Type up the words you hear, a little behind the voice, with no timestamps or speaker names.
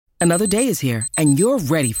Another day is here, and you're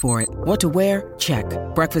ready for it. What to wear? Check.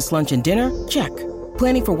 Breakfast, lunch, and dinner? Check.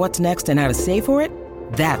 Planning for what's next and how to save for it?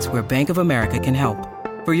 That's where Bank of America can help.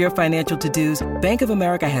 For your financial to-dos, Bank of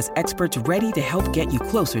America has experts ready to help get you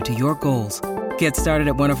closer to your goals. Get started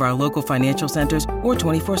at one of our local financial centers or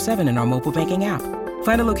 24/7 in our mobile banking app.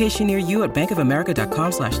 Find a location near you at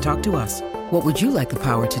bankofamerica.com/talktous. What would you like the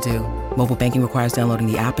power to do? Mobile banking requires downloading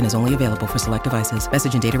the app and is only available for select devices.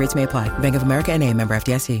 Message and data rates may apply. Bank of America N.A., member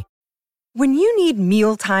FDIC. When you need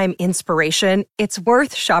mealtime inspiration, it's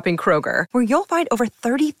worth shopping Kroger, where you'll find over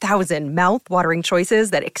 30,000 mouth-watering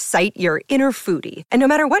choices that excite your inner foodie. And no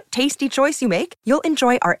matter what tasty choice you make, you'll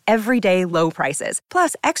enjoy our everyday low prices,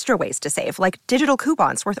 plus extra ways to save, like digital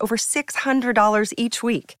coupons worth over $600 each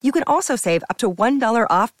week. You can also save up to $1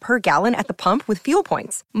 off per gallon at the pump with fuel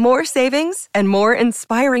points. More savings and more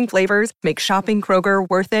inspiring flavors make shopping Kroger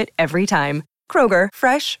worth it every time. Kroger,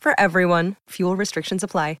 fresh for everyone. Fuel restrictions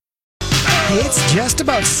apply. It's just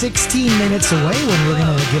about 16 minutes away when we're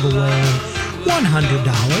going to give away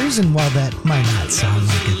 $100. And while that might not sound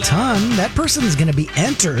like a ton, that person is going to be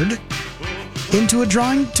entered into a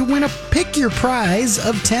drawing to win a Pick Your Prize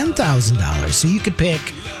of $10,000. So you could pick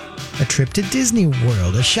a trip to Disney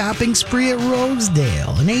World, a shopping spree at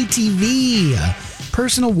Rosedale, an ATV, a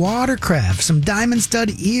personal watercraft, some diamond stud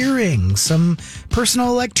earrings, some personal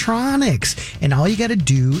electronics. And all you got to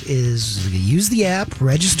do is use the app,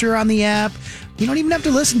 register on the app. You don't even have to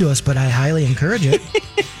listen to us, but I highly encourage it.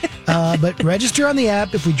 But register on the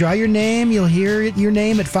app. If we draw your name, you'll hear your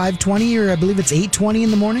name at 5:20, or I believe it's 8:20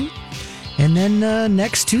 in the morning. And then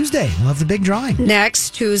next Tuesday, we'll have the big drawing.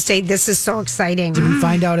 Next Tuesday. This is so exciting. Did we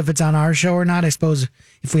find out if it's on our show or not? I suppose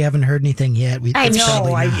if we haven't heard anything yet,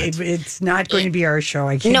 it's not going to be our show.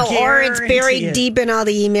 I can't guarantee or it's buried deep in all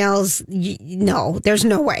the emails. No, there's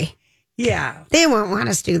no way. Yeah. They won't want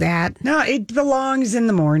us to do that. No, it belongs in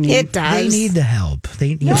the morning. It does. They need the help.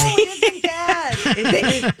 It isn't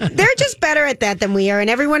that. They're just better at that than we are, and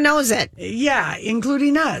everyone knows it. Yeah,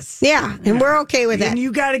 including us. Yeah, and we're okay with it. And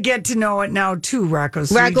you got to get to know it now, too, Rocco,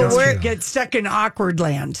 so you don't get stuck in awkward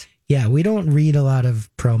land. Yeah, we don't read a lot of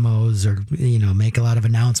promos or, make a lot of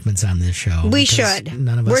announcements on this show. We should.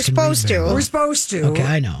 None of us We're supposed to. We're supposed to. Okay,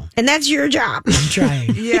 I know. And that's your job. I'm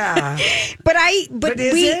trying. Yeah. But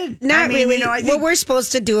is we, it? not really. I think, we're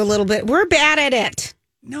supposed to do a little bit. We're bad at it.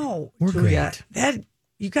 No. We're Julia, great.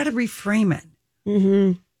 You got to reframe it.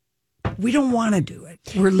 Mm-hmm. We don't want to do it.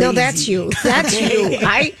 We're lazy. No, that's you. That's you.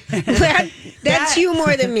 That's you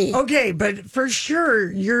more than me. Okay, but for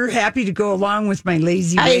sure, you're happy to go along with my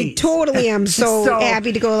lazy ways. I totally am so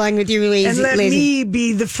happy to go along with your lazy. And let me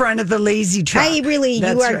be the front of the lazy truck.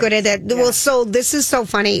 You are good at that. Yeah. Well, so this is so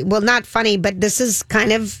funny. Well, not funny, but this is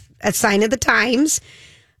kind of a sign of the times.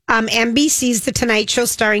 NBC's The Tonight Show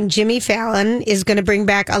starring Jimmy Fallon is going to bring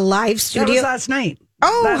back a live studio. That was last night.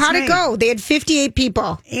 Oh, how'd it go? They had 58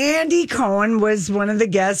 people. Andy Cohen was one of the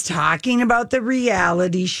guests talking about the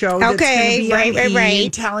reality show. Okay,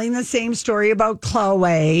 right. Telling the same story about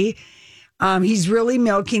Chloe. He's really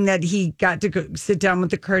milking that he got to go sit down with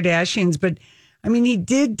the Kardashians. But, I mean, he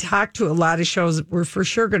did talk to a lot of shows that we're for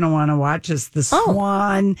sure going to want to watch. The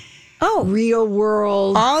Swan. Real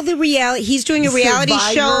World. All the reality. He's doing a reality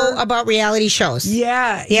show about reality shows.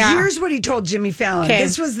 Yeah. Here's what he told Jimmy Fallon. Okay.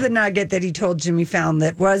 This was the nugget that he told Jimmy Fallon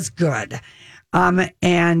that was good.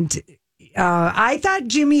 And I thought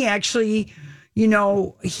Jimmy actually,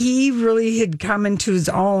 he really had come into his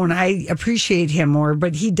own. I appreciate him more,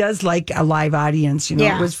 but he does like a live audience.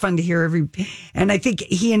 It was fun to hear and I think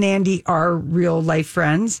he and Andy are real life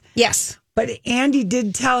friends. Yes. But Andy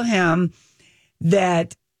did tell him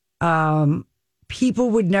that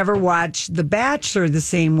people would never watch The Bachelor the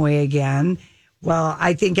same way again. Well,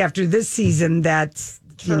 I think after this season, that's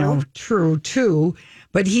true too.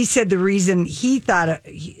 But he said the reason he thought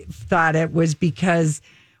it was because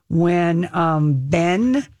when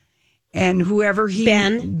Ben and whoever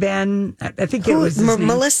Ben, I think it was his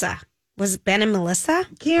Melissa. Name. Was it Ben and Melissa?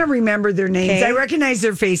 Can't remember their names. Okay. I recognize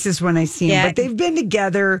their faces when I see them, but they've been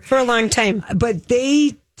together for a long time. But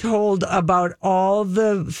they told about all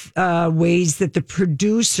the ways that the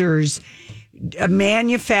producers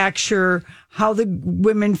manufacture how the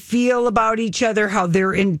women feel about each other, how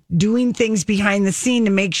they're doing things behind the scene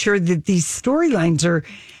to make sure that these storylines are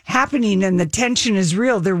happening and the tension is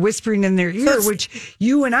real. They're whispering in their ear, which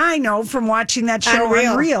you and I know from watching that show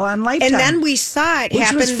Unreal on Lifetime. And then we saw it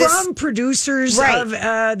happen. Which was from producers of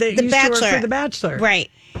that used to work for The Bachelor. Right.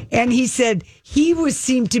 And he said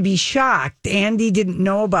seemed to be shocked. Andy didn't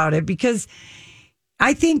know about it because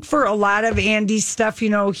I think for a lot of Andy's stuff,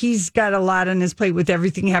 he's got a lot on his plate with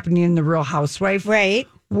everything happening in the Real Housewife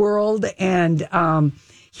world. And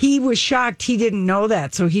he was shocked. He didn't know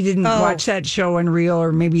that. So he didn't watch that show on Real,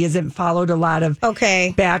 or maybe hasn't followed a lot of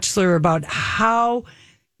Bachelor, about how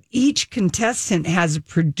each contestant has a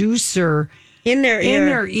producer in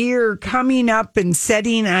their ear coming up and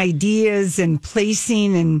setting ideas and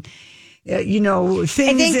placing and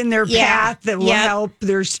things in their path that will help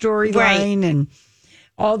their storyline and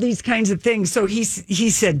all these kinds of things. So he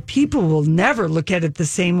said people will never look at it the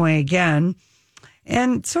same way again.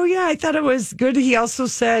 And so, I thought it was good. He also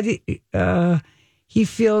said he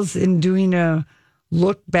feels in doing a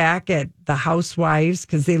look back at the Housewives,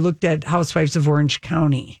 because they looked at Housewives of Orange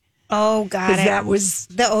County. Oh, got it. Because that was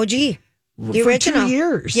the OG. The for original. 2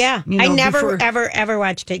 years. Yeah. I never, ever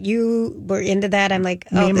watched it. You were into that. I'm like,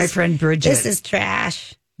 me and my friend Bridget. This is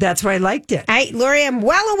trash. That's why I liked it. Lori, I'm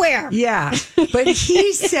well aware. Yeah. But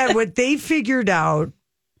he said what they figured out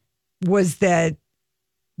was that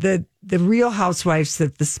the Real Housewives,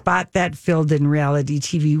 that the spot that filled in reality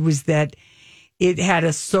TV was that it had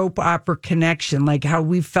a soap opera connection, like how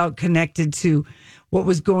we felt connected to what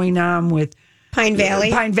was going on with Pine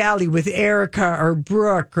Valley with Erica or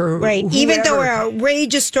Brooke or whoever. Even though we're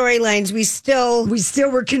outrageous storylines, we still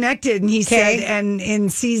were connected. And he said, and in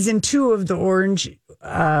season 2 of the Orange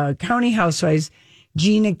County Housewives,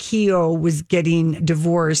 Gina Keogh was getting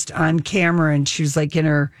divorced on camera, and she was like in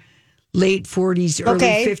her late 40s, early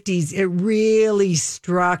 50s. It really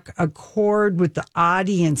struck a chord with the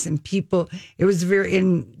audience and people. It was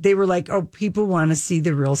they were like, oh, people want to see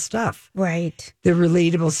the real stuff. Right. The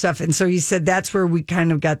relatable stuff. And so he said that's where we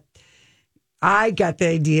kind of I got the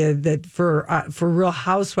idea that for Real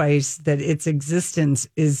Housewives, that its existence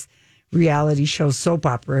is reality show soap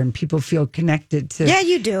opera, and people feel connected to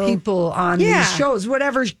you do. People on these shows,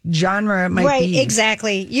 whatever genre it might be. Right,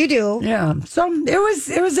 exactly. You do. Yeah. So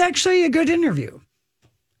it was actually a good interview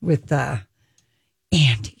with Andy.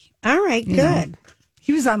 All right, good.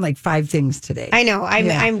 He was on like 5 things today. I know.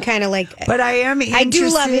 I'm kind of like, but I am interested. I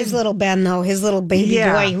do love his little Ben, though, his little baby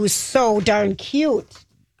boy, who's so darn cute.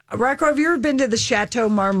 Rocco, have you ever been to the Chateau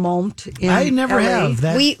Marmont in I never LA?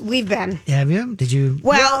 have. We've been. Have you? Did you?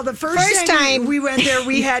 Well, the first time we went there,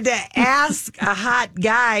 we had to ask a hot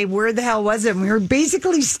guy where the hell was it. And we were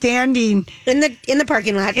basically standing in the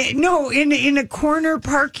parking lot. No, in a corner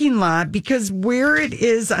parking lot, because where it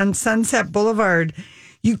is on Sunset Boulevard,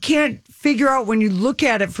 you can't figure out when you look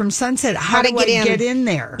at it from Sunset how do I get in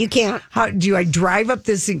there. You can't. How do I drive up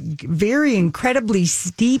this very incredibly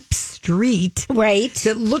steep street? Right.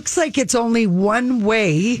 That looks like it's only one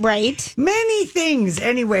way. Right. Many things.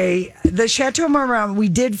 Anyway, the Chateau Marmont, we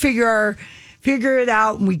did figure it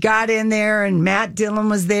out, and we got in there, and Matt Dillon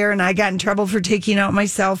was there, and I got in trouble for taking out my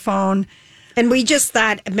cell phone. And we just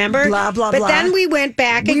thought, remember? Blah, blah, but blah. Then we went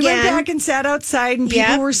back again. We went back and sat outside, and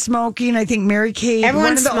people were smoking. I think Mary Kate,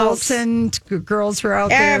 one of the Olsen girls were out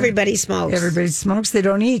there. Everybody smokes. Everybody smokes. They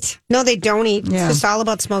don't eat. No, they don't eat. Yeah. It's just all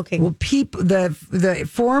about smoking. Well, the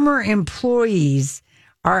former employees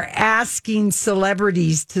are asking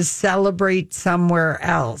celebrities to celebrate somewhere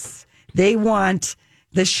else. They want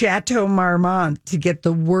the Chateau Marmont to get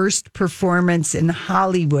the worst performance in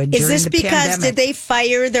Hollywood. Is this because pandemic. Did they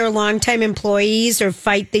fire their longtime employees or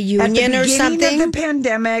fight the union or something? At the beginning of the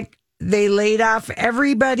pandemic, they laid off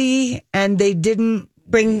everybody, and they didn't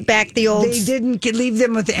bring back the old. They didn't leave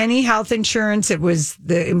them with any health insurance. It was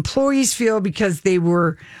the employees feel, because they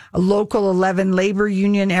were a local 11 labor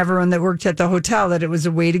union, everyone that worked at the hotel, that it was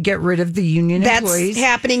a way to get rid of the union employees. That's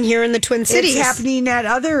happening here in the Twin Cities. It's happening at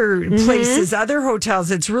other places, other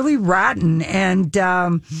hotels. It's really rotten. And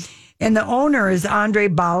the owner is Andre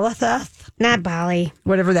Balatheth. Not Bali.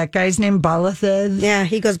 Whatever that guy's name, Balatheth. Yeah,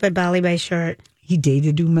 he goes by Bali by short. He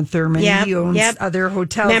dated Uma Thurman. Yep, He owns other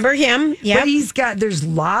hotels. Remember him? Yeah. But there's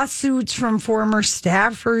lawsuits from former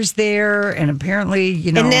staffers there, and apparently,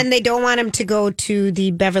 And then they don't want him to go to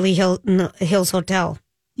the Beverly Hills Hotel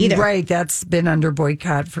either. Right. That's been under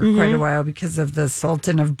boycott for quite a while because of the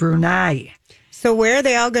Sultan of Brunei. So where are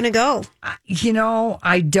they all going to go?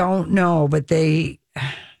 I don't know, but they.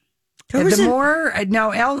 Now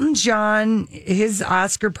Elton John, his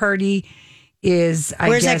Oscar party is.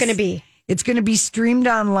 Where's that going to be? It's going to be streamed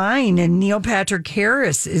online, and Neil Patrick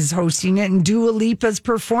Harris is hosting it, and Dua Lipa's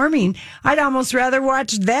performing. I'd almost rather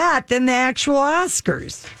watch that than the actual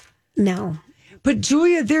Oscars. No, but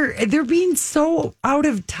Julia, they're being so out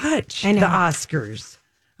of touch. I know. The Oscars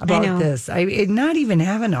about this. Not even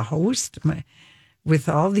having a host with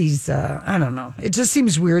all these. I don't know. It just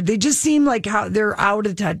seems weird. They just seem like how they're out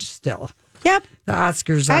of touch still. Yep. The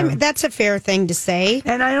Oscars are. That's a fair thing to say.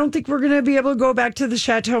 And I don't think we're going to be able to go back to the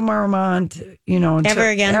Chateau Marmont,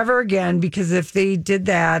 ever again, because if they did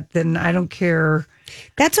that, then I don't care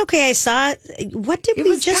That's okay. I saw. What did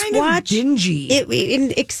we just kind of watch? dingy.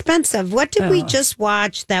 Expensive. What did we just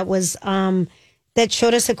watch that was that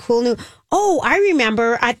showed us a cool new? Oh, I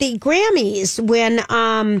remember at the Grammys when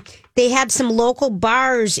they had some local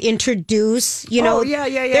bars introduce. Yeah.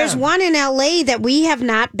 There's one in LA that we have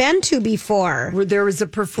not been to before. Where there was a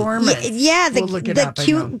performance. The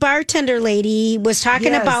cute bartender lady was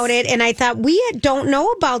talking about it, and I thought we don't know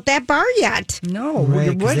about that bar yet. No,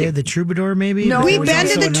 right? Because they had the Troubadour, maybe. No, we've been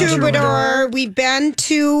to the Troubadour. We've been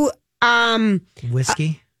to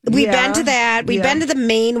Whiskey. We've been to that. We've been to the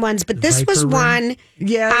main ones, but this was one.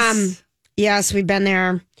 Yes. Yes, we've been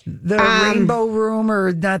there. The Rainbow Room,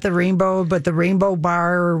 or not the Rainbow, but the Rainbow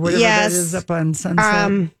Bar, or whatever that is up on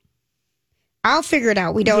Sunset. I'll figure it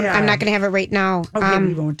out. We don't. I'm not going to have it right now. Okay,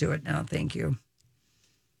 we won't do it now. Thank you.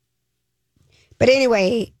 But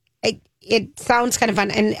anyway, it sounds kind of fun,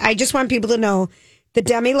 and I just want people to know the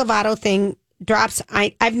Demi Lovato thing drops.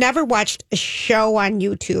 I've never watched a show on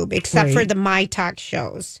YouTube except for the My Talk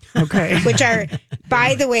shows. Okay, which are,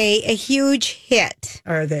 by the way, a huge hit.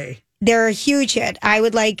 Are they? They're a huge hit. I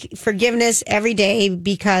would like forgiveness every day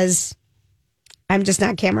because I'm just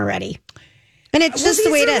not camera ready. And it's just the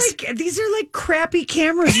way it is. These are like crappy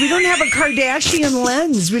cameras. We don't have a Kardashian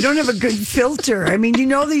lens. We don't have a good filter. I mean,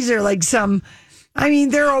 these are like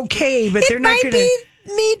they're okay, but they're not going to.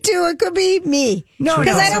 Me too. It could be me. No,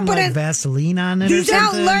 because I don't put Vaseline on it or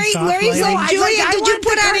something. Larry's like, Julia, did you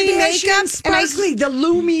put on any makeup? Sparkly, the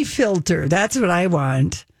Lumi filter. That's what I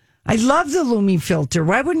want. I love the Lumi filter.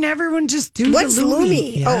 Why wouldn't everyone just do What's the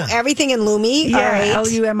Lumi? Yeah. Oh, everything in Lumi? Yeah, all right.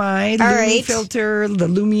 Lumi, Lumi filter, the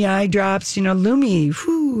Lumi eye drops,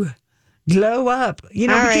 Lumi, glow up,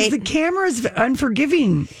 because the camera is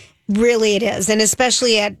unforgiving. Really it is. And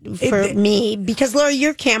especially for me, because Laura,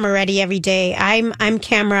 you're camera ready every day. I'm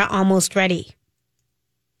camera almost ready.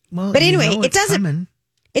 Well, but anyway, it doesn't. Coming.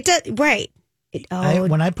 It does, right.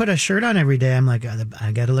 When I put a shirt on every day, I'm like,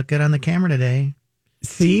 I got to look good on the camera today.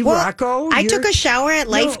 See, Rocco? I took a shower at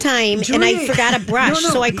Lifetime and I forgot a brush,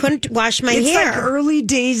 so I couldn't wash my hair. It's like early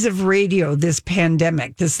days of radio, this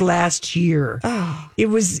pandemic, this last year. Oh. It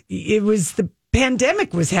was the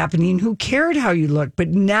pandemic was happening. Who cared how you looked? But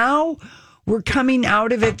now we're coming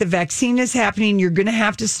out of it. The vaccine is happening. You're going to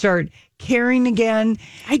have to start caring again.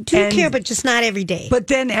 I do care, but just not every day. But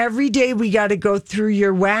then every day we got to go through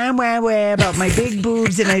your wah about my big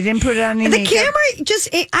boobs, and I didn't put on any the makeup. Camera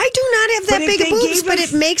I do not have that big boobs, but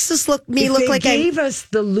it makes us look like they gave us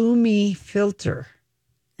the Lumi filter.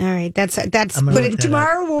 All right, that's. But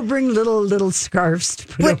tomorrow we'll bring little scarves to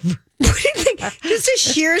put over. What do you think? Just a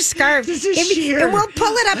sheer scarf. And we'll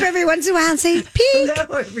pull it up every once in a while and say, peek.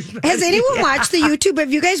 Has anyone watched the YouTube?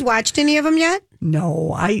 Have you guys watched any of them yet?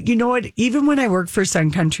 No. You know what? Even when I worked for Sun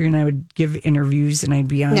Country and I would give interviews and I'd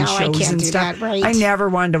be on shows and stuff, right. I never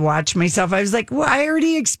wanted to watch myself. I was like, well, I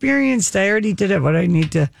already did it. What I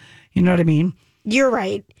need to, you know what I mean? You're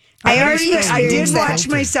right. I did watch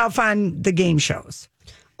myself on the game shows.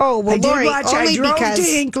 Oh, well, Lori, I drove to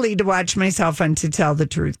Hinckley to watch myself on To Tell the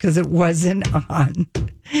Truth because it wasn't on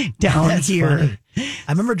down here. Funny.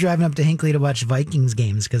 I remember driving up to Hinckley to watch Vikings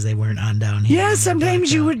games because they weren't on down here. Yeah,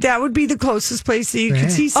 sometimes that would be the closest place that you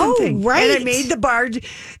could see something. Oh, right. And I made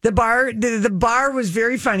the bar was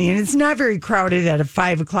very funny, and it's not very crowded at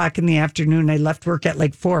 5:00 in the afternoon. I left work at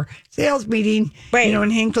like 4, sales meeting, in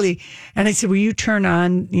Hinckley. And I said, will you turn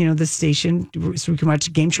on, the station so we can watch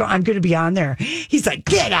a game show? I'm going to be on there. He's like,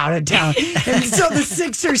 get out of town. And so the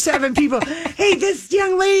 6 or 7 people, hey, this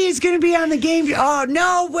young lady is going to be on the game. Oh,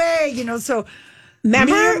 no way. So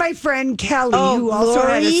remember me and my friend Kelly, who also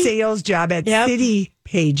had a sales job at City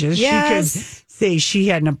Pages. Yes. She could say she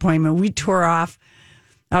had an appointment. We tore off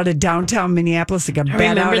out of downtown Minneapolis like a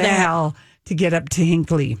bat out of hell to get up to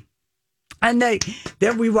Hinckley. And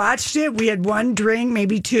then we watched it. We had one drink,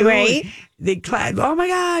 maybe 2. Right. They clapped. Oh my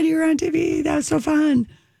God, you're on TV. That was so fun.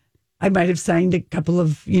 I might have signed a couple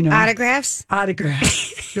of, autographs.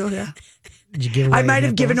 Sure, yeah. Did you give away I might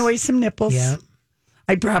have nipples? given away some nipples. Yeah.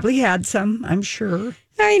 I probably had some, I'm sure.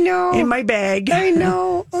 I know. In my bag. I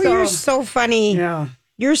know. Oh, you're so funny. Yeah.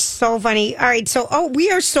 You're so funny. All right. So,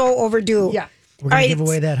 we are so overdue. Yeah. We're going to give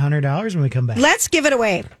away that $100 when we come back. Let's give it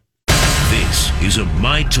away. This is a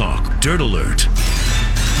My Talk Dirt Alert.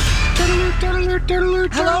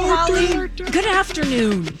 Hello, Holly. Good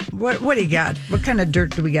afternoon. What do you got? What kind of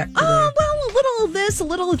dirt do we got today? Well, a little of this, a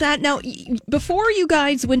little of that. Now, before you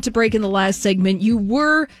guys went to break in the last segment, you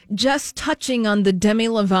were just touching on the Demi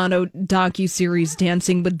Lovato docuseries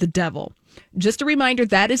Dancing with the Devil. Just a reminder,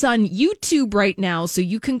 that is on YouTube right now, so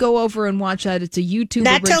you can go over and watch that. It's a YouTube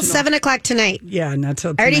Not till original. 7:00 tonight. Yeah, not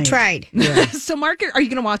till I already tonight. tried. So, Mark, are you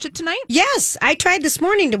going to watch it tonight? Yes, I tried this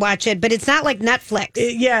morning to watch it, but it's not like Netflix.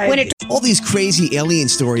 All these crazy alien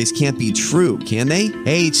stories can't be true, can they?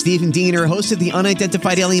 Hey, it's Stephen Diener, host of the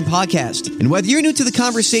Unidentified Alien Podcast. And whether you're new to the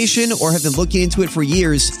conversation or have been looking into it for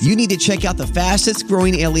years, you need to check out the fastest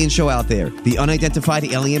growing alien show out there, the Unidentified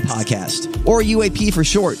Alien Podcast, or UAP for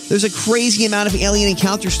short. There's a crazy amount of alien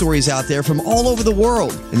encounter stories out there from all over the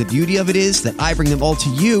world. And the beauty of it is that I bring them all to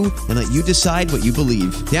you and let you decide what you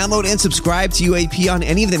believe. Download and subscribe to UAP on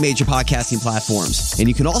any of the major podcasting platforms. And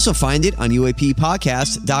you can also find it on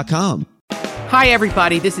UAPpodcast.com. Hi,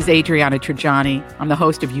 everybody. This is Adriana Trajani. I'm the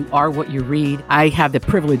host of You Are What You Read. I have the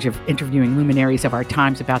privilege of interviewing luminaries of our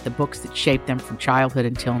times about the books that shaped them from childhood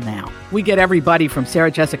until now. We get everybody from Sarah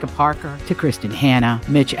Jessica Parker to Kristen Hanna,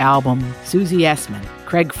 Mitch Albom, Susie Essman,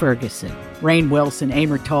 Craig Ferguson, Rainn Wilson,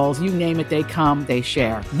 Amor Tolls, you name it, they come, they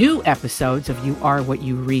share. New episodes of You Are What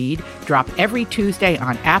You Read drop every Tuesday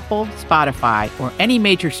on Apple, Spotify, or any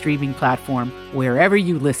major streaming platform wherever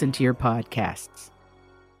you listen to your podcasts.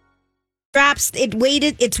 Drops.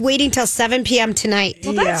 It's waiting till 7 p.m. tonight.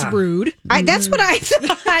 Well, that's rude. That's what I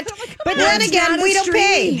thought. But then again, we don't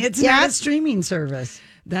pay. It's not a streaming service.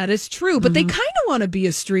 That is true, but they kind of want to be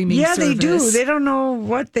a streaming service. Yeah, they do. They don't know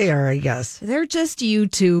what they are, I guess. They're just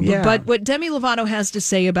YouTube. Yeah. But what Demi Lovato has to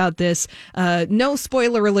say about this, no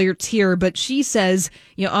spoiler alerts here, but she says,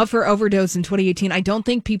 of her overdose in 2018, I don't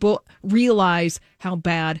think people realize how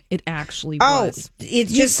bad it actually was. It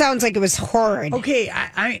just sounds like it was horrid. Okay,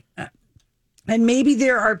 and maybe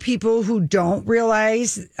there are people who don't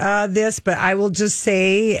realize this, but I will just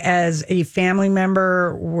say, as a family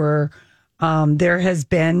member, where there has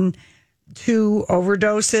been 2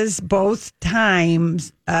 overdoses, both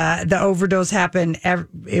times the overdose happened.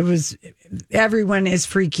 Everyone is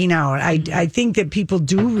freaking out. I think that people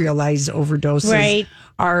do realize overdoses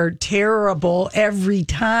are terrible every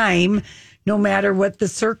time, no matter what the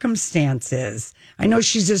circumstance is. I know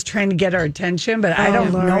she's just trying to get our attention, but I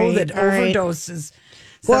don't know that overdose is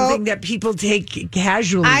something that people take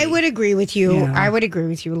casually. I would agree with you. Yeah. I would agree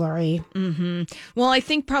with you, Lori. Mm-hmm. Well, I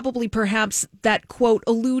think probably perhaps that quote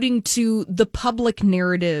alluding to the public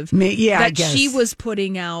narrative that she was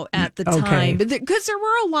putting out at the time. Because there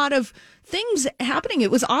were a lot of things happening.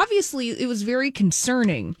 It was very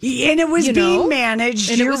concerning. And it was being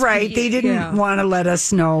managed. And you're right. They didn't want to let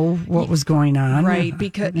us know what was going on. Right.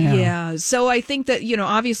 Because, So I think that,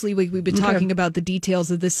 obviously we've been talking about the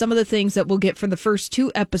details of this. Some of the things that we'll get from the first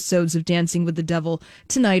 2 episodes of Dancing with the Devil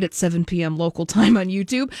tonight at 7 p.m. local time on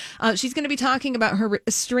YouTube. She's going to be talking about her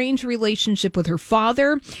strange relationship with her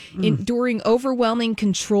father, enduring overwhelming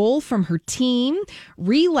control from her team,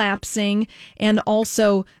 relapsing, and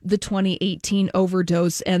also the 2018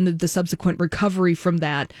 overdose and the subsequent recovery from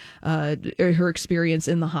that, her experience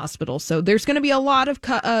in the hospital. So there's going to be a lot of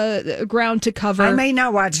ground to cover. I may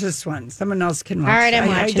not watch this one. Someone else can watch it. All right, I'm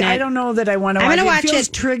watching it. I don't know that I want to watch it. I'm going to watch it. It feels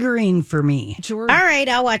triggering for me. Sure. All right,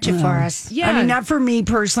 I'll watch it for us. Yeah. I mean, not for me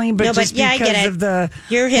personally, but just because of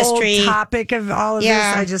your history, whole topic of all of this.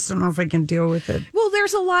 I just don't know if I can deal with it. Well,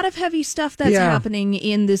 there's a lot of heavy stuff that's happening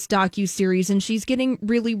in this docuseries, and she's getting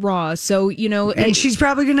really raw. So, and she's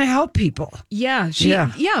probably going to help people. Yeah,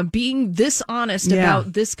 being this honest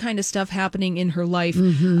about this kind of stuff happening in her life.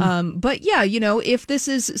 But if this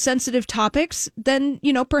is sensitive topics, then,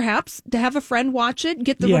 perhaps to have a friend watch it,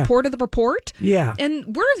 get the report of the report. Yeah.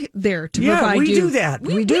 And we're there to provide you. we do that.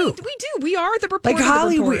 We do. We do. We are the report like of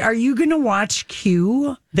Holly, the report. are you going to watch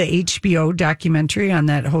Q, the HBO documentary on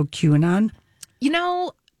that whole QAnon?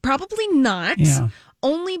 Probably not. Yeah.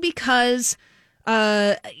 Only because...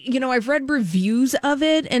 I've read reviews of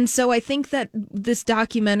it, and so I think that this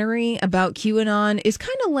documentary about QAnon is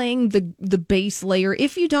kind of laying the base layer.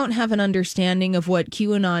 If you don't have an understanding of what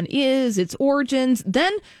QAnon is, its origins,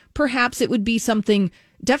 then perhaps it would be something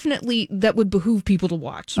definitely that would behoove people to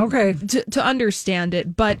watch. Okay. To understand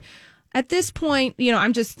it. But at this point,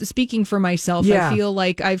 I'm just speaking for myself. Yeah. I feel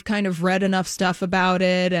like I've kind of read enough stuff about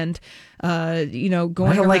it, and going I don't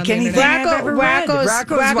around like the anything internet. I've ever read.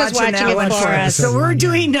 Rocco's watching that one for us. So we're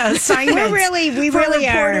doing assignments. We really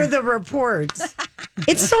are. The reports.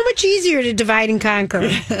 It's so much easier to divide and conquer.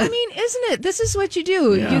 I mean, isn't it? This is what you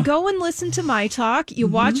do. Yeah. You go and listen to My Talk. You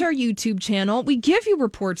watch our YouTube channel. We give you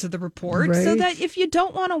reports of the report so that if you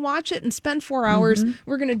don't want to watch it and spend 4 hours,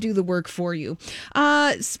 we're going to do the work for you.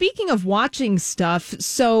 Speaking of watching stuff,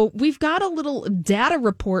 so we've got a little data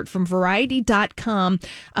report from Variety.com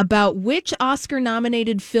about which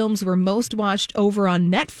Oscar-nominated films were most watched over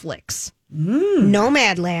on Netflix.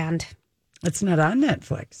 Nomadland. It's not on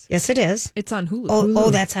Netflix. Yes, it is. It's on Hulu. Oh,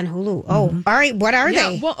 that's on Hulu. Oh, all right. What are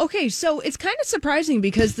they? Well, okay, so it's kind of surprising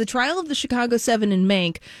because The Trial of the Chicago 7 and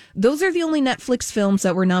Mank, those are the only Netflix films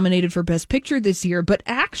that were nominated for Best Picture this year. But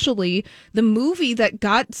actually, the movie that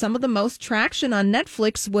got some of the most traction on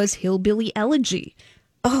Netflix was Hillbilly Elegy.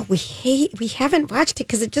 Oh, we haven't watched it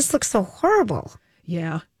because it just looks so horrible.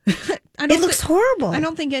 Yeah. It looks horrible. I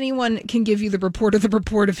don't think anyone can give you the report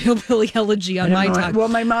of Hillbilly Elegy on my talk. Well,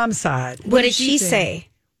 my mom saw it. What did she say?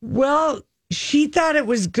 Well, she thought it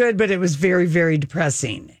was good, but it was very, very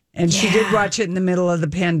depressing. And she did watch it in the middle of the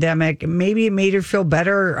pandemic. Maybe it made her feel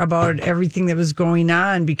better about everything that was going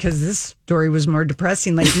on because this story was more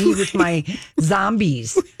depressing, like me with my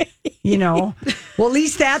zombies. You know, well, at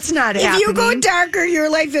least that's not happening. If you go darker, your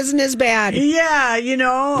life isn't as bad. Yeah, you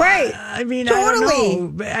know. Right. I mean, totally. I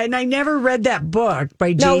don't know. And I never read that book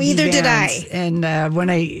by J.D. No, either did Vance. I. And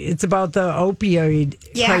it's about the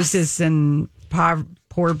opioid crisis and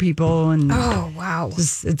poor people. And oh, wow.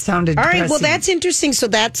 It sounded all depressing. right, well, that's interesting. So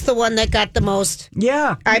that's the one that got the most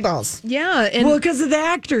eyeballs. Yeah. And well, because of the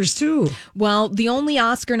actors, too. Well, the only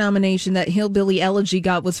Oscar nomination that Hillbilly Elegy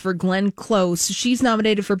got was for Glenn Close. She's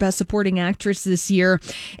nominated for Best Supporting Actress this year.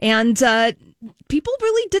 And people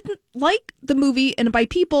really didn't like the movie. And by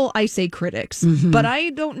people, I say critics. Mm-hmm. But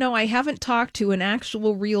I don't know. I haven't talked to an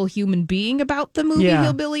actual real human being about the movie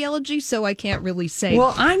Hillbilly Elegy, so I can't really say.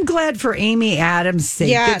 Well, I'm glad for Amy Adams'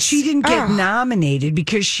 sake that she didn't get nominated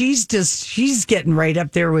because she's getting right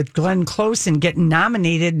up there with Glenn Close and getting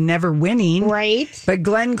nominated and never winning. Right. But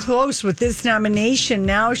Glenn Close, with this nomination,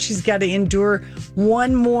 now she's got to endure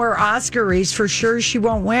one more Oscar race. For sure she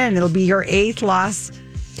won't win. It'll be her 8th loss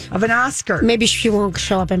of an Oscar. Maybe she won't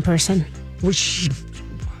show up in person. Which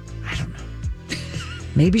I don't know.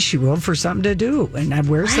 Maybe she will for something to do and I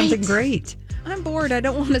wear something great. I'm bored. I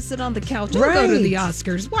don't want to sit on the couch. I'll go to the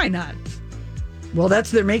Oscars. Why not? Well,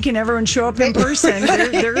 they're making everyone show up in person.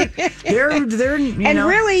 They're you and know,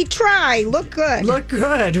 really try. Look good. Look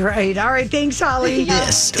good, right? All right, thanks, Holly.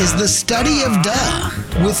 This is the study of duh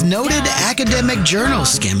with noted academic journal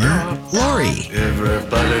skimmer Lori.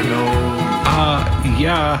 Everybody knows.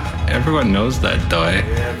 Yeah, everyone knows that, though.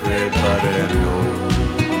 Everybody knows.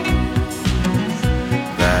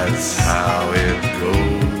 That's how it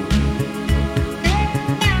goes.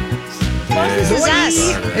 This is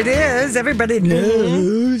us. It is. Everybody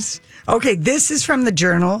knows. Okay, this is from the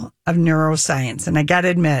Journal of Neuroscience, and I got to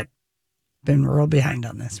admit, been real behind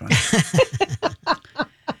on this one.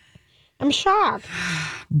 I'm shocked.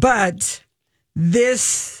 But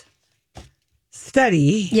this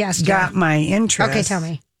study got my interest. Okay, tell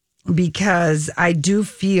me. Because I do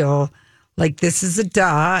feel like this is a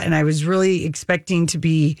duh, and I was really expecting to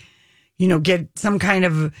be, get some kind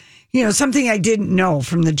of, something I didn't know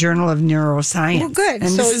from the Journal of Neuroscience. Well, good. And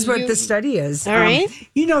so this is what the study is. All right.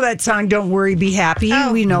 You know that song, Don't Worry, Be Happy?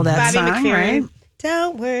 Oh, we know that Bobby song, McFerrin. right?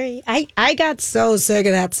 Don't worry. I got so sick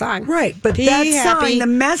of that song. Right. But Be that happy. song, the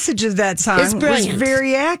message of that song It's was brilliant.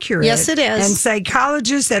 very accurate. Yes, it is. And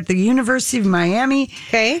psychologists at the University of Miami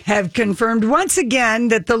have confirmed once again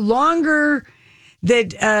that the longer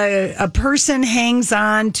that a person hangs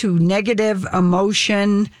on to negative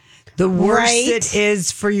emotion, the worse it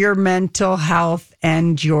is for your mental health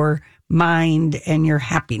and your mind and your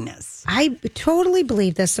happiness. I totally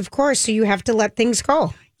believe this, of course. So you have to let things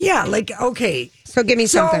go. Yeah, like, okay. So give me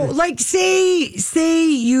something. So, like, say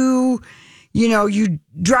you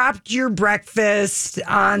dropped your breakfast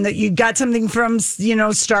on that. You got something from,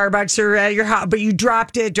 Starbucks or at your house, but you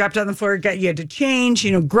dropped on the floor. You had to change,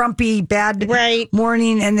 grumpy, bad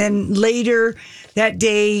morning. And then later that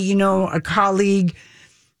day, a colleague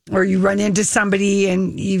or you run into somebody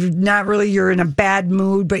and you're in a bad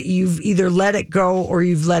mood, but you've either let it go or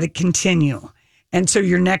you've let it continue. And so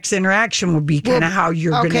your next interaction will be kind of how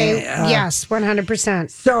you're going to. Yes,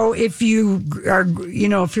 100%. So if you are,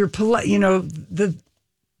 if you're polite, the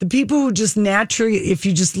people who just naturally, if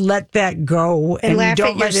you just let that go and you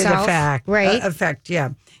don't let it affect,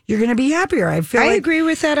 you're going to be happier. I agree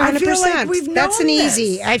with that 100%. I feel like we've known that's an this.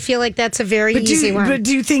 easy. I feel like that's a very easy one. But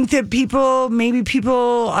do you think that people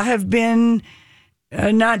have been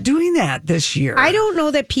not doing that this year? I don't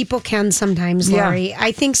know that people can sometimes, Lori.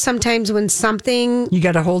 I think sometimes when something... You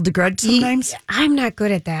got to hold the grudge sometimes? I'm not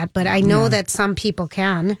good at that, but I know that some people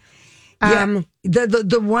can.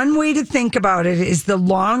 The one way to think about it is the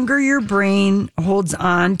longer your brain holds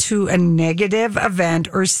on to a negative event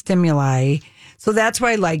or stimuli. So that's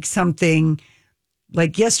why, like, something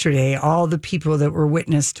like yesterday, all the people that were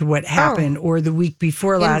witness to what happened, or the week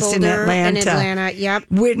before last in Boulder, Atlanta. in Atlanta, yep.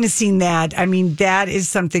 Witnessing that, I mean, that is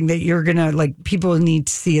something that you're gonna like. People need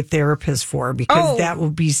to see a therapist for, because that will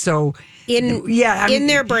be so in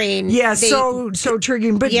their brain. Yeah, so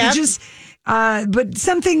triggering. But just. But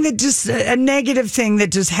something that just a negative thing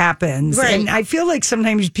that just happens. Right. And I feel like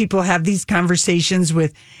sometimes people have these conversations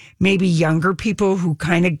with maybe younger people who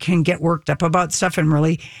kind of can get worked up about stuff and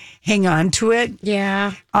really hang on to it.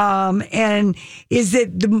 Yeah. And is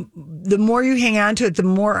that the more you hang on to it, the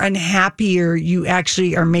more unhappier you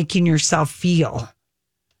actually are making yourself feel.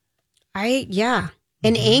 And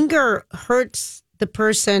anger hurts the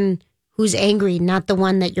person who's angry, not the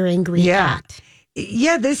one that you're angry at.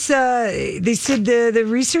 Yeah, this they said the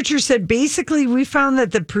researcher said basically we found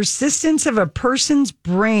that the persistence of a person's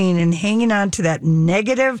brain and hanging on to that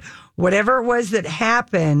negative, whatever it was that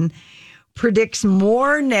happened, predicts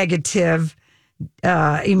more negative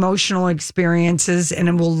emotional experiences, and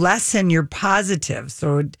it will lessen your positive.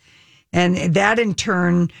 So, and that in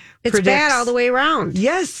turn It's bad all the way around.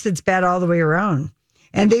 Yes, it's bad all the way around.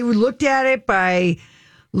 And they looked at it by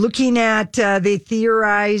looking at, they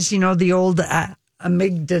theorized, the old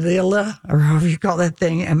amygdala, or however you call that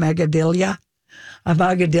thing, amygdala. I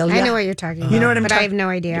know what you're talking about. You know what I'm talking about? I have no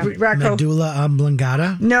idea. Rocco? Medulla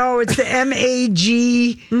oblongata? No, it's the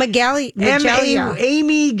M-A-G... Magalia.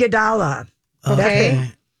 Amy Gadala.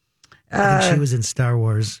 Okay. I think she was in Star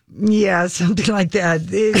Wars. Yeah, something like that.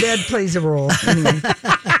 That plays a role. Anyway.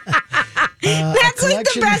 That's like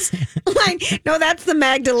the best line. No, that's the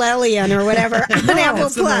Magdalenian or whatever. An Apple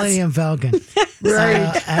That's the Plus. Millennium Falcon.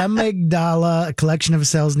 Right. Amygdala, a collection of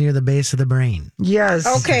cells near the base of the brain. Yes.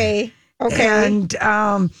 Okay. And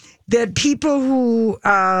that people who,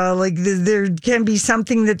 there can be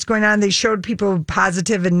something that's going on. They showed people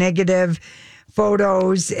positive and negative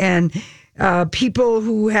photos, and people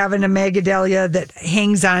who have an amygdala that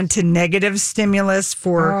hangs on to negative stimulus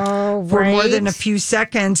for more than a few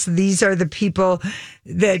seconds. These are the people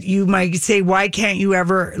that you might say, why can't you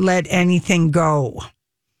ever let anything go?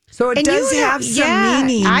 So it does have some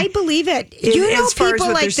meaning. I believe it.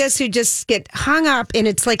 People like this who just get hung up, and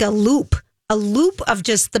it's like a loop of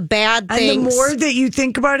just the bad things. And the more that you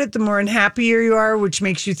think about it, the more unhappier you are, which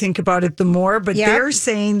makes you think about it the more. But they're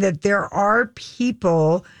saying that there are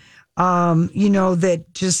people, that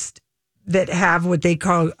have what they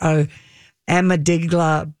call a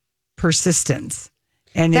amygdala persistence.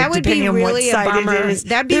 And that would be really a bummer.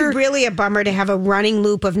 That'd be really a bummer to have a running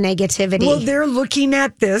loop of negativity. Well, they're looking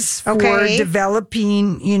at this for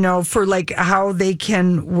developing, for like how they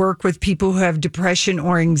can work with people who have depression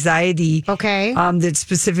or anxiety. Okay. That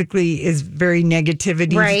specifically is very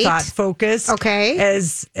negativity thought focused. Okay.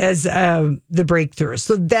 As the breakthrough.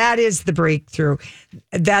 So that is the breakthrough.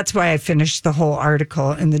 That's why I finished the whole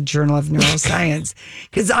article in the Journal of Neuroscience.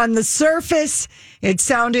 Because on the surface, it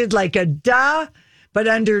sounded like a duh. But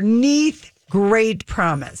underneath, great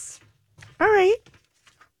promise. All right.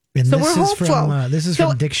 And so this we're is hopeful. This is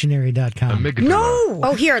from dictionary.com. Amygdala. No.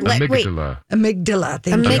 Oh, here. Wait. Amygdala. Amygdala.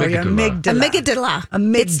 Thank you. Amygdala.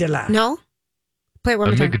 Amygdala. No? Play it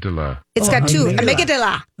one more time. Amygdala. It's got two.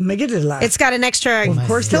 Amygdala. Amygdala. It's got an extra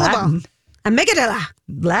syllable. Latin. Amygdala.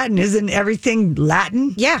 Latin. Isn't everything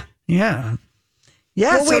Latin? Yeah. Yeah.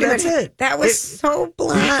 Yeah, well, so wait a that's minute. it. That was so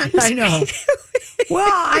blunt. I know. Well,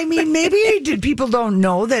 I mean, maybe people don't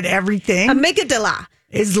know that everything amygdala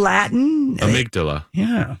is Latin. Amygdala.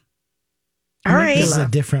 Yeah. All right. This is a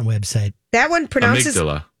different website. That one pronounces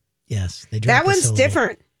Amygdala. Yes, they that one's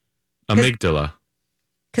different. Amygdala.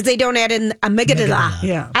 Because they don't add in amygdala.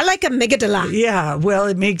 Yeah. I like amygdala. Yeah. Well,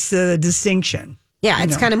 it makes a distinction. Yeah,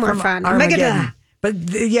 it's kind of more fun. Amygdala. But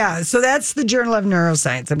so that's the Journal of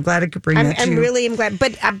Neuroscience. I'm glad I could bring that to you. I'm glad.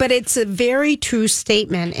 But it's a very true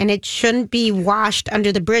statement, and it shouldn't be washed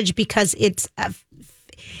under the bridge because it's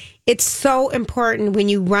so important when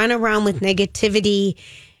you run around with negativity.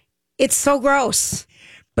 It's so gross.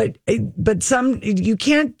 But some you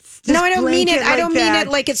can't. No, I don't mean it. I don't mean it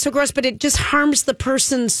like it's so gross, but it just harms the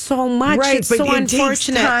person so much. Right, it's but so it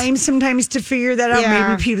unfortunate. takes time sometimes to figure that out.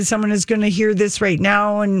 Yeah. Maybe someone is going to hear this right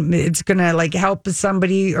now, and it's going to like help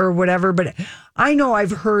somebody or whatever. But I know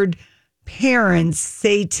I've heard parents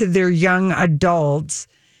say to their young adults,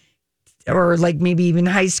 or like maybe even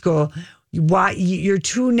high school, "Why you're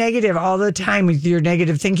too negative all the time with your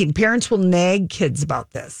negative thinking." Parents will nag kids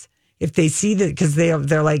about this. If they see that, because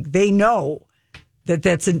they're like, they know that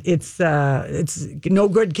it's no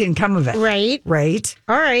good can come of it. Right.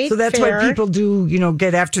 All right. So that's fair. why people do,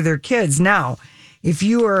 get after their kids. Now, if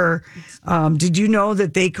you were, did you know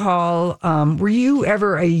that they call, were you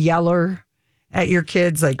ever a yeller at your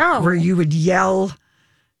kids, like where you would yell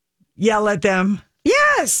at them?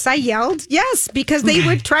 Yes, I yelled. Yes, because they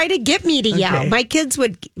would try to get me to yell. Okay. My kids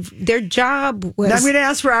would. Their job was. Now, I'm going to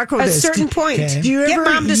ask Rocco a this. certain point. Do you Get ever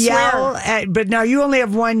mom to yell swear. at? But now you only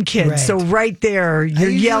have one kid, Right. so right there, your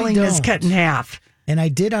usually yelling is don't. cut in half. And I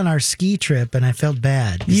did on our ski trip, and I felt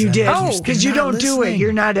bad. You did I'm like, because you "You're not don't do it. listening."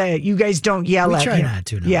 You're not you guys don't yell We at try him. not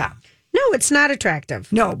to, no. Yeah. No, it's not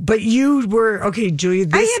attractive. No, but you were okay, Julia.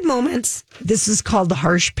 I had moments. This is called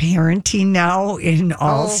harsh parenting now in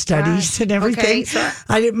all studies gosh. and everything. Okay, so-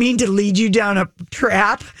 I didn't mean to lead you down a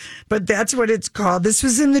trap, but that's what it's called. This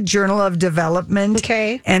was in the Journal of Development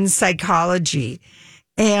and Psychology.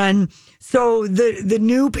 And so the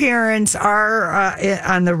new parents are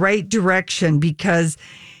on the right direction because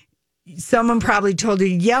someone probably told you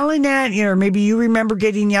yelling at, or maybe you remember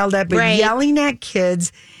getting yelled at, but Right. yelling at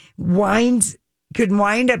kids could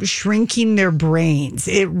wind up shrinking their brains.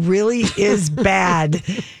 It really is bad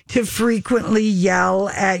to frequently yell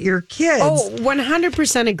at your kids. Oh,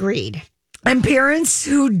 100% agreed. And parents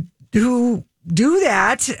who do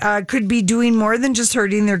that could be doing more than just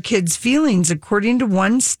hurting their kids' feelings. According to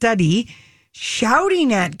one study,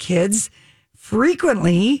 shouting at kids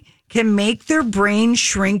frequently can make their brain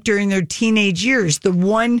shrink during their teenage years.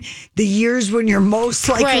 The years when you're most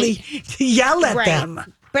likely to yell at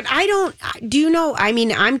them. But do you know, I mean,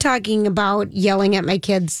 I'm talking about yelling at my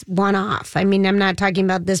kids one off. I mean, I'm not talking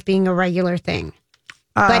about this being a regular thing.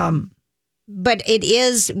 But it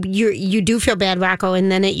is, you do feel bad, Rocco,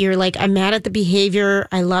 and then you're like, I'm mad at the behavior,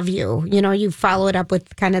 I love you. You know, you follow it up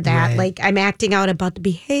with kind of that, Right. like, I'm acting out about the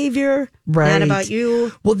behavior, Right. not about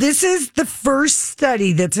you. Well, this is the first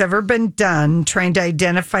study that's ever been done trying to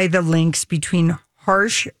identify the links between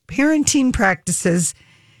harsh parenting practices,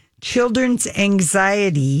 children's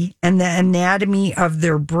anxiety, and the anatomy of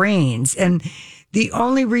their brains. And the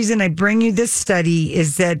only reason I bring you this study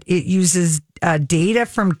is that it uses data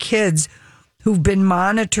from kids who've been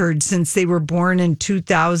monitored since they were born in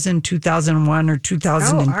 2000, 2001, or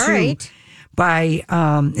 2002 Oh, all right. by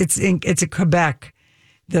it's a Quebec,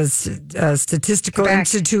 the Statistical Quebec.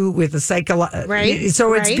 Institute with a Right,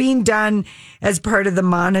 So it's right. being done as part of the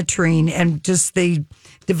monitoring, and just they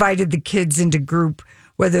divided the kids into group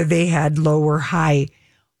whether they had low or high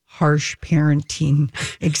harsh parenting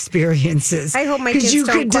experiences. I hope my 'Cause kids you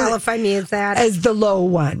don't could qualify me as that. as the low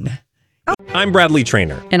one. I'm Bradley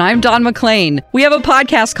Trainer. And I'm Don McClain. We have a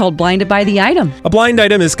podcast called Blinded by the Item. A blind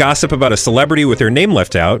item is gossip about a celebrity with their name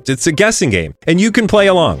left out. It's a guessing game, and you can play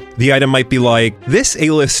along. The item might be like, this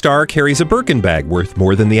A-list star carries a Birkin bag worth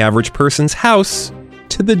more than the average person's house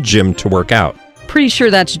to the gym to work out. Pretty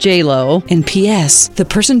sure that's J-Lo. And P.S. the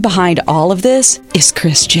person behind all of this is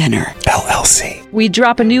Kris Jenner, LLC. We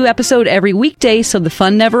drop a new episode every weekday so the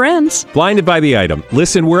fun never ends. Blinded by the Item.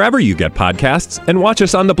 Listen wherever you get podcasts, and watch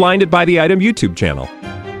us on the Blinded by the Item YouTube channel.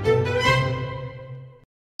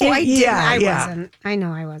 Oh, I didn't. I yeah. wasn't. I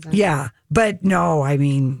know I wasn't. Yeah, but no, I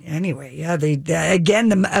mean, anyway, yeah, they again,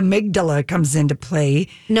 the amygdala comes into play.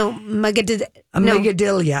 No,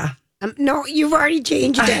 Amygdala. no, you've already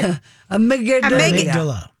changed it.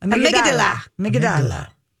 Amygdala. Amygdala. Amygdala.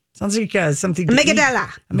 Sounds like something. to eat. Amygdala.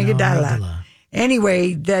 Amygdala.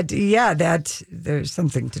 Anyway, that there's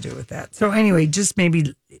something to do with that. So anyway, just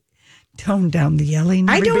maybe tone down the yelling.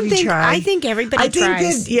 I don't Everybody think. try. I think everybody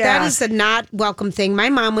tries. That is a not welcome thing. My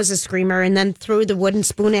mom was a screamer and then threw the wooden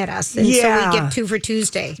spoon at us, and so we get 2 for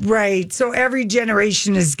Tuesday. Right. So every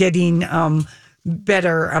generation is getting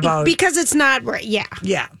better about because it's not right. Yeah.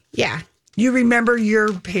 Yeah. Yeah. You remember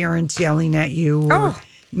your parents yelling at you or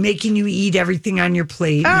making you eat everything on your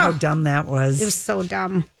plate and how dumb that was. It was so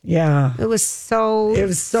dumb. Yeah. It was so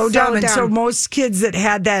dumb. And so most kids that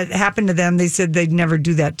had that happen to them, they said they'd never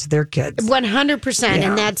do that to their kids. 100%. Yeah.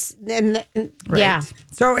 And that's, Right. yeah.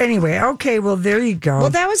 So anyway, okay, well, there you go. Well,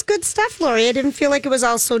 that was good stuff, Lori. I didn't feel like it was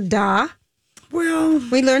all so duh. Well,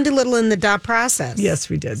 we learned a little in the duh process. Yes,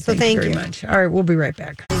 we did. So Thank you very much. All right, we'll be right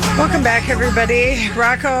back. Welcome back, everybody.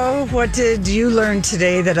 Rocco, what did you learn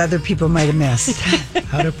today that other people might have missed?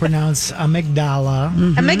 How to pronounce amygdala.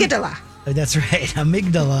 Amygdala. That's right,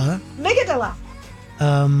 amygdala. Amygdala.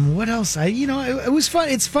 What else? It was fun.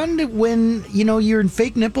 It's fun to when you're in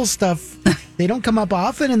fake nipple stuff. They don't come up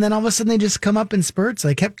often, and then all of a sudden they just come up in spurts.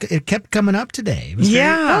 It kept coming up today. It was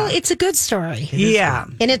Oh, it's a good story. Yeah.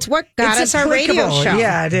 And it's what got It's us our radio applicable. show.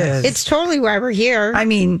 Yeah, it is. It's totally why we're here. I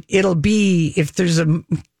mean, it'll be, if there's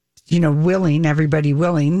Willing, everybody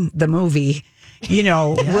willing, the movie,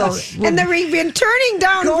 we'll and we've been turning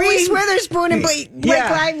down Going- Reese Witherspoon and Blake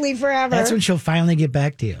Lively forever. That's when she'll finally get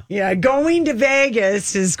back to you. Yeah, going to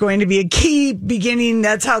Vegas is going to be a key beginning.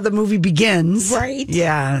 That's how the movie begins. Right.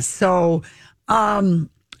 Yeah. So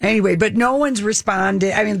Anyway, but no one's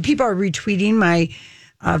responded. I mean, people are retweeting my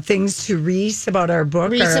things to Reese about our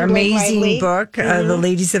book, Reese our and Blake amazing Lively. book, The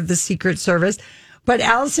Ladies of the Secret Service. But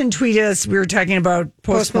Allison tweeted us. We were talking about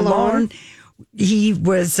Post Malone. He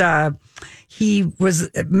was Matthew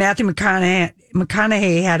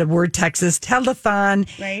McConaughey had a Word Texas telethon,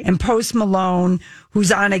 and Post Malone,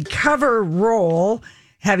 who's on a cover role,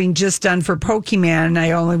 having just done for Pokemon,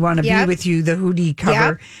 I Only Want to Be With You, the Hootie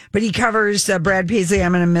cover. But he covers Brad Paisley,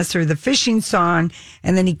 I'm Gonna Miss Her, the fishing song,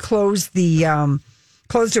 and then he closed it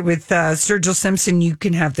with Sturgill Simpson, You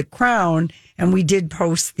Can Have the Crown. And we did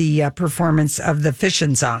post the performance of the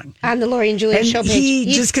fishing song on the Lori and Julia show page.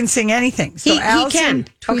 He just can sing anything. So Allison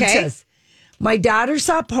tweets us, my daughter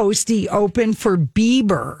saw Posty open for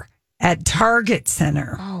Bieber at Target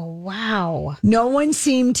Center. Oh, wow. No one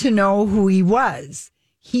seemed to know who he was.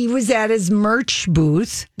 He was at his merch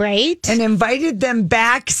booth. Right. And invited them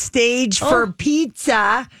backstage for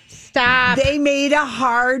pizza. Stop. They made a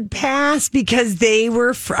hard pass because they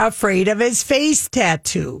were afraid of his face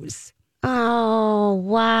tattoos. Oh,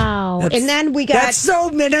 wow. And then we got... That's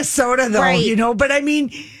so Minnesota, though, Right. you know? But I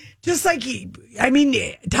mean, just like,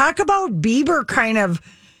 talk about Bieber kind of...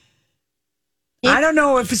 I don't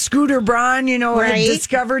know if Scooter Braun, had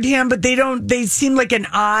discovered him, but they seem like an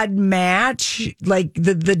odd match. Like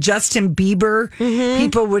the Justin Bieber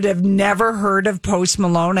people would have never heard of Post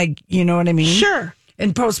Malone. You know what I mean? Sure.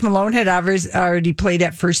 And Post Malone had already played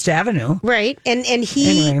at First Avenue. Right. And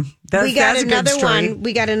he... Anyway, we got that's a good another story. one.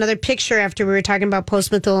 We got another picture after we were talking about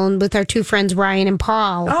Post Malone with our two friends, Ryan and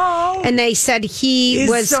Paul. Oh. And they said he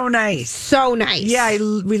was so nice. So nice. Yeah,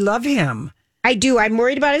 we love him. I do. I'm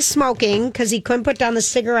worried about his smoking because he couldn't put down the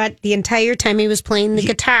cigarette the entire time he was playing the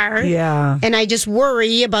guitar. Yeah. And I just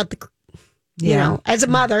worry about as a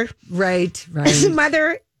mother. Right. As a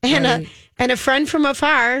mother and a friend from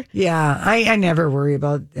afar. Yeah. I never worry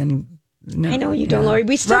about any. No, I know you don't, Lori.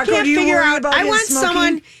 We still Rocco, can't do you figure worry out. about I his want smoking?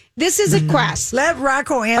 someone. This is a quest. Let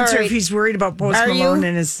Rocco answer All right. if he's worried about Post Are Malone you?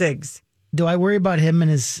 and his cigs. Do I worry about him and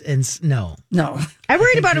his no? No. I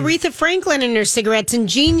worried about Aretha Franklin and her cigarettes and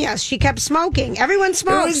Genius. She kept smoking. Everyone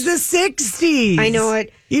smokes. It was the 60s. I know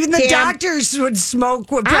it. Even the Damn. doctors would smoke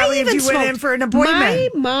probably if you went in for an appointment. My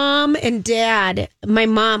mom and dad, my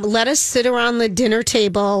mom let us sit around the dinner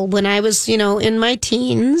table when I was, in my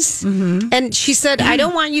teens. Mm-hmm. And she said, I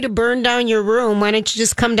don't want you to burn down your room. Why don't you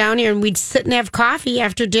just come down here and we'd sit and have coffee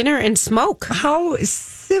after dinner and smoke? How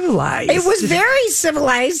civilized. It was very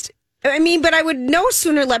civilized. I mean, but I would no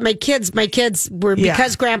sooner let my kids were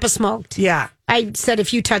because grandpa smoked. Yeah. I said,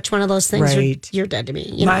 if you touch one of those things, Right. you're dead to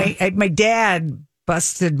me. You know? My dad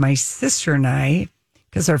busted my sister and I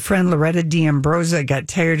because our friend Loretta D'Ambrosa got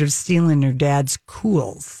tired of stealing her dad's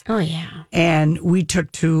Cools. Oh, yeah. And we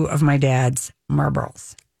took 2 of my dad's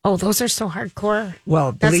Marlboros. Oh, those are so hardcore.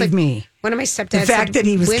 Well, That's believe like me. One of my stepdads. The fact that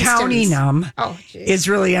he was Winston's. counting them is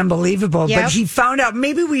really unbelievable. Yep. But he found out,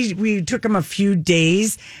 maybe we took him a few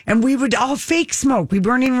days and we would all fake smoke. We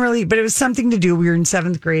weren't even really, but it was something to do. We were in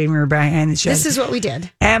 7th grade and we were behind the shed. This is what we did.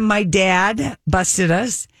 And my dad busted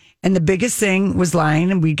us. And the biggest thing was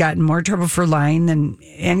lying. And we got in more trouble for lying than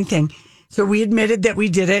anything. So we admitted that we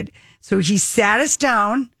did it. So he sat us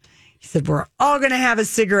down. He said, we're all going to have a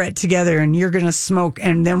cigarette together and you're going to smoke.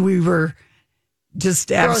 And then we were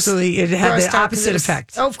just absolutely, it had the opposite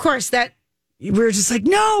effect. Oh, of course, We were just like,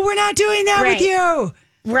 no, we're not doing that with you.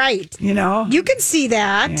 Right. You can see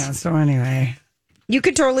that. Yeah, so anyway. You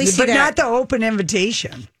could totally see but that. But not the open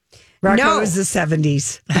invitation. Rocco No. was the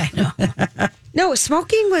 70s. I know. No,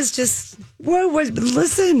 smoking was just...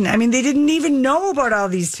 Listen, I mean, they didn't even know about all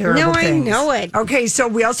these terrible things. No, I know it. Okay, so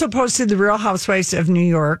we also posted the Real Housewives of New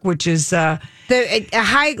York, which is... a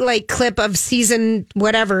highlight clip of season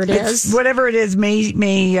whatever it is. Whatever it is, May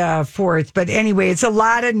 4th. But anyway, it's a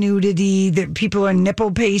lot of nudity. That people are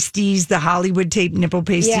nipple pasties, the Hollywood tape nipple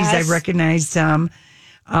pasties. Yes. I recognized some.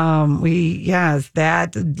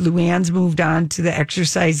 That. Luann's moved on to the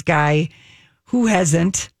exercise guy. Who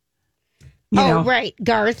hasn't? Right.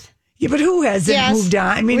 Garth. Yeah, but who hasn't moved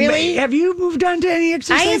on? I mean, really? Have you moved on to any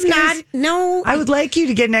exercise I have guys? not. No. I would like you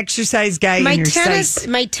to get an exercise guy in your sight.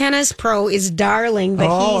 My tennis pro is darling, but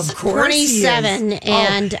he's of course he is. 27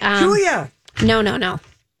 and Julia. No.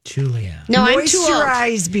 Julia. No, I'm too old.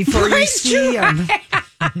 Moisturize before you see him.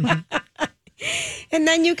 And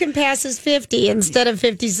then you can pass as 50 instead of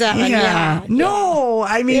 57. Yeah. No,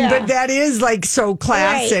 I mean, but that is like so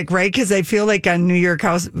classic, right? Because I feel like on New York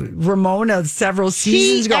House, Ramona several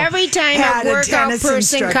seasons ago, every time had a workout tennis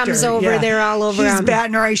person instructor. comes over, they're all over She's him.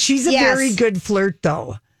 batting her eyes. She's a very good flirt,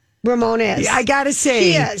 though. Ramona is. I gotta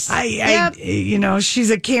say, She is. I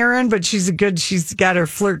she's a Karen, but she's got her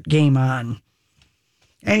flirt game on.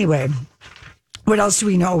 Anyway, what else do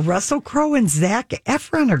we know? Russell Crowe and Zac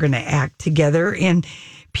Efron are going to act together in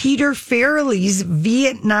Peter Farrelly's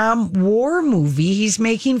Vietnam War movie he's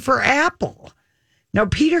making for Apple. Now,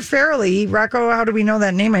 Peter Farrelly, Rocco, how do we know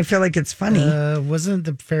that name? I feel like it's funny. Wasn't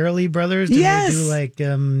the Farrelly brothers? Did Yes. they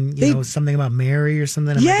do like, something about Mary or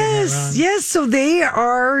something? Am I getting that wrong? Yes. So they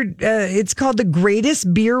are, it's called The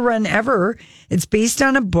Greatest Beer Run Ever. It's based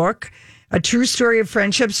on a book, A True Story of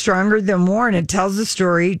Friendship Stronger Than War. And it tells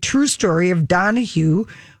the true story of Donahue,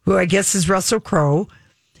 who I guess is Russell Crowe,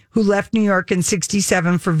 who left New York in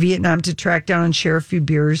 1967 for Vietnam to track down and share a few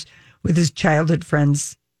beers with his childhood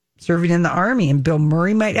friends serving in the Army. And Bill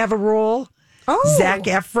Murray might have a role. Oh. Zac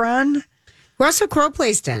Efron. Russell Crowe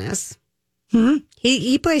plays tennis.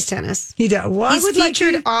 He plays tennis. He does. Well, He's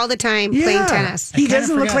featured all the time playing tennis. He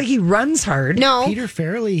doesn't look like he runs hard. No. Peter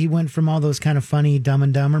Farrelly, he went from all those kind of funny Dumb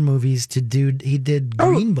and Dumber movies to he did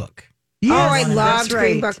Green Book. Yes, I loved that's Green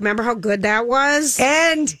right. Book. Remember how good that was?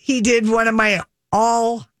 And he did one of my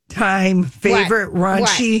all-time favorite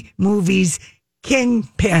raunchy movies,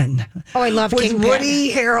 Kingpin. Oh, I love with Kingpin.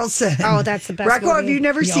 Woody Harrelson. Oh, that's the best Rocco, movie. have you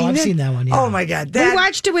never Yeah, seen I've it? seen that one, yeah. Oh, my God. We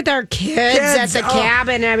watched it with our kids at the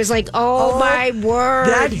cabin, and I was like, oh my word.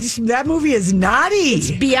 That movie is naughty. It's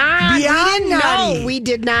beyond. We didn't naughty. know. We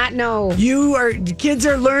did not know. Kids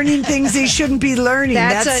are learning things they shouldn't be learning.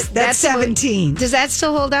 That's 17. Does that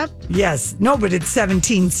still hold up? Yes. No, but it's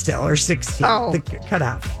 17 still, or 16. Oh. The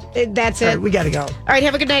cutoff. That's All it. right, we got to go. All right,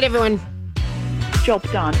 have a good night, everyone. Job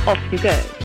done. Off you go.